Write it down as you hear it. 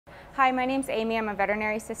Hi, my name's Amy. I'm a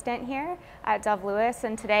veterinary assistant here at DLEAH,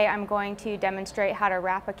 and today I'm going to demonstrate how to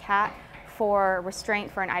wrap a cat for restraint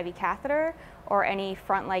for an IV catheter or any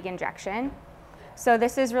front leg injection. So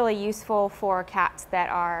this is really useful for cats that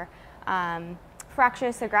are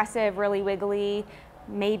fractious, aggressive, really wiggly,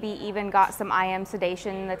 maybe even got some IM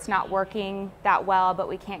sedation that's not working that well, but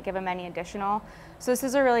we can't give them any additional. So this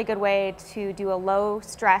is a really good way to do a low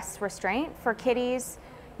stress restraint for kitties.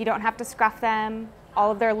 You don't have to scruff them. All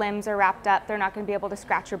of their limbs are wrapped up. They're not going to be able to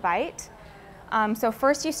scratch or bite. So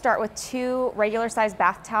first you start with 2 regular sized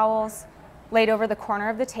bath towels laid over the corner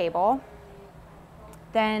of the table.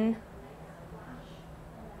 Then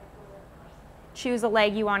choose a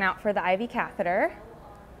leg you want out for the IV catheter.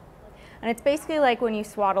 And it's basically like when you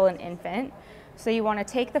swaddle an infant. So you want to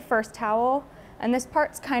take the first towel, and this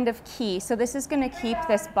part's kind of key. So this is going to keep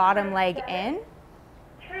this bottom leg in.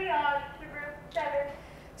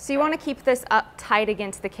 So you want to keep this up tight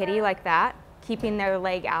against the kitty like that, keeping their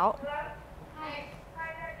leg out.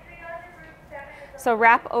 So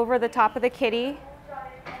wrap over the top of the kitty,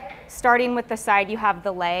 starting with the side you have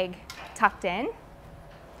the leg tucked in,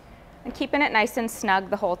 and keeping it nice and snug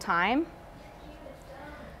the whole time.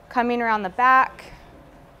 Coming around the back.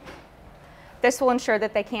 This will ensure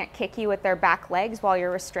that they can't kick you with their back legs while you're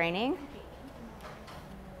restraining.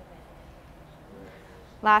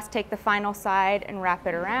 Last, take the final side and wrap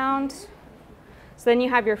it around. So then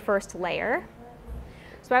you have your first layer.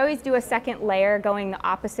 So I always do a second layer going the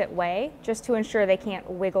opposite way just to ensure they can't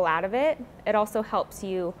wiggle out of it. It also helps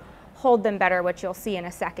you hold them better, which you'll see in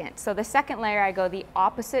a second. So the second layer, I go the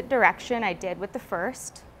opposite direction I did with the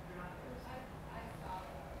first.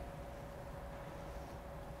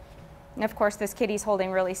 And of course, this kitty's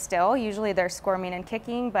holding really still. Usually they're squirming and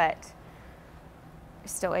kicking, but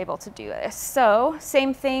still able to do this. So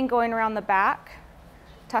same thing going around the back.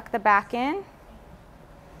 Tuck the back in.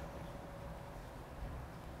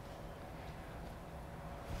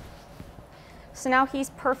 So now he's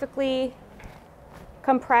perfectly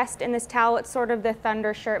compressed in this towel. It's sort of the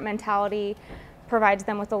thunder shirt mentality, provides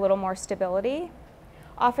them with a little more stability.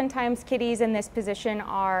 Oftentimes kitties in this position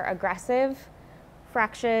are aggressive,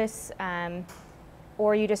 fractious,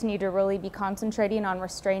 or you just need to really be concentrating on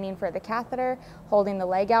restraining for the catheter, holding the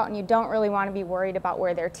leg out, and you don't really want to be worried about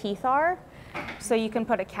where their teeth are. So you can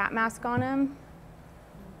put a cat mask on them.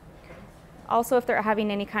 Also, if they're having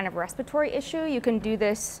any kind of respiratory issue, you can do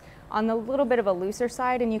this on the little bit of a looser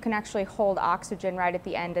side, and you can actually hold oxygen right at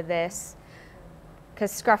the end of this,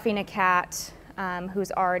 because scruffing a cat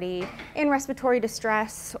who's already in respiratory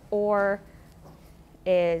distress or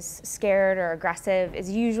is scared or aggressive is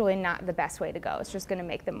usually not the best way to go. It's just going to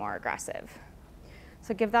make them more aggressive.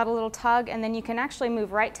 So give that a little tug, and then you can actually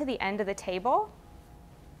move right to the end of the table.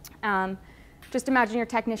 Just imagine your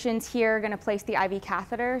technicians here are going to place the IV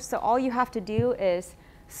catheter. So all you have to do is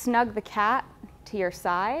snug the cat to your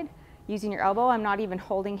side using your elbow. I'm not even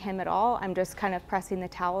holding him at all. I'm just kind of pressing the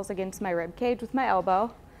towels against my rib cage with my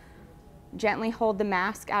elbow. Gently hold the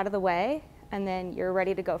mask out of the way, and then you're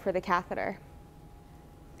ready to go for the catheter.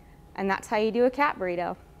 And that's how you do a cat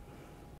burrito.